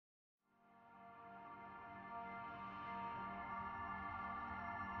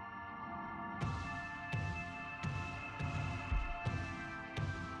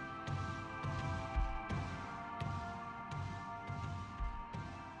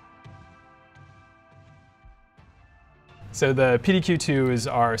So the PDQ2 is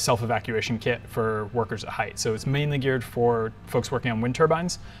our self-evacuation kit for workers at height. So it's mainly geared for folks working on wind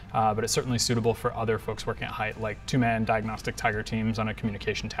turbines, but it's certainly suitable for other folks working at height, like two-man diagnostic Tiger teams on a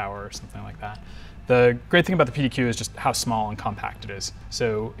communication tower or something like that. The great thing about the PDQ is just how small and compact it is.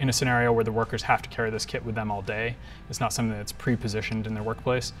 So in a scenario where the workers have to carry this kit with them all day, it's not something that's pre-positioned in their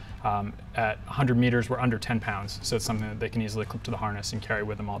workplace. At 100 meters, we're under 10 pounds, so it's something that they can easily clip to the harness and carry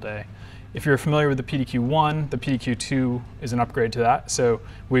with them all day. If you're familiar with the PDQ1, the PDQ2 is an upgrade to that. So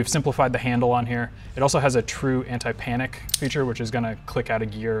we've simplified the handle on here. It also has a true anti-panic feature, which is going to click out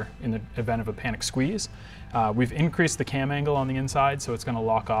of gear in the event of a panic squeeze. We've increased the cam angle on the inside, so it's going to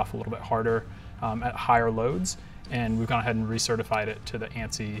lock off a little bit harder at higher loads. And we've gone ahead and recertified it to the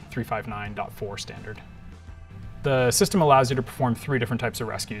ANSI 359.4 standard. The system allows you to perform 3 different types of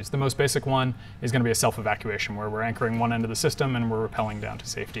rescues. The most basic one is going to be a self-evacuation, where we're anchoring one end of the system and we're rappelling down to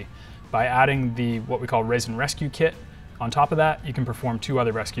safety. By adding the what we call raise and rescue kit on top of that, you can perform 2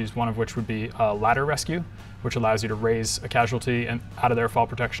 other rescues, one of which would be a ladder rescue, which allows you to raise a casualty and out of their fall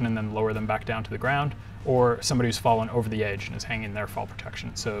protection and then lower them back down to the ground, or somebody who's fallen over the edge and is hanging in their fall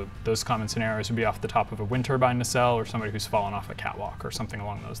protection. So those common scenarios would be off the top of a wind turbine nacelle, or somebody who's fallen off a catwalk or something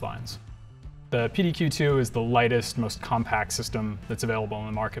along those lines. The PDQ2 is the lightest, most compact system that's available in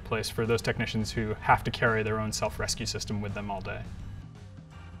the marketplace for those technicians who have to carry their own self-rescue system with them all day.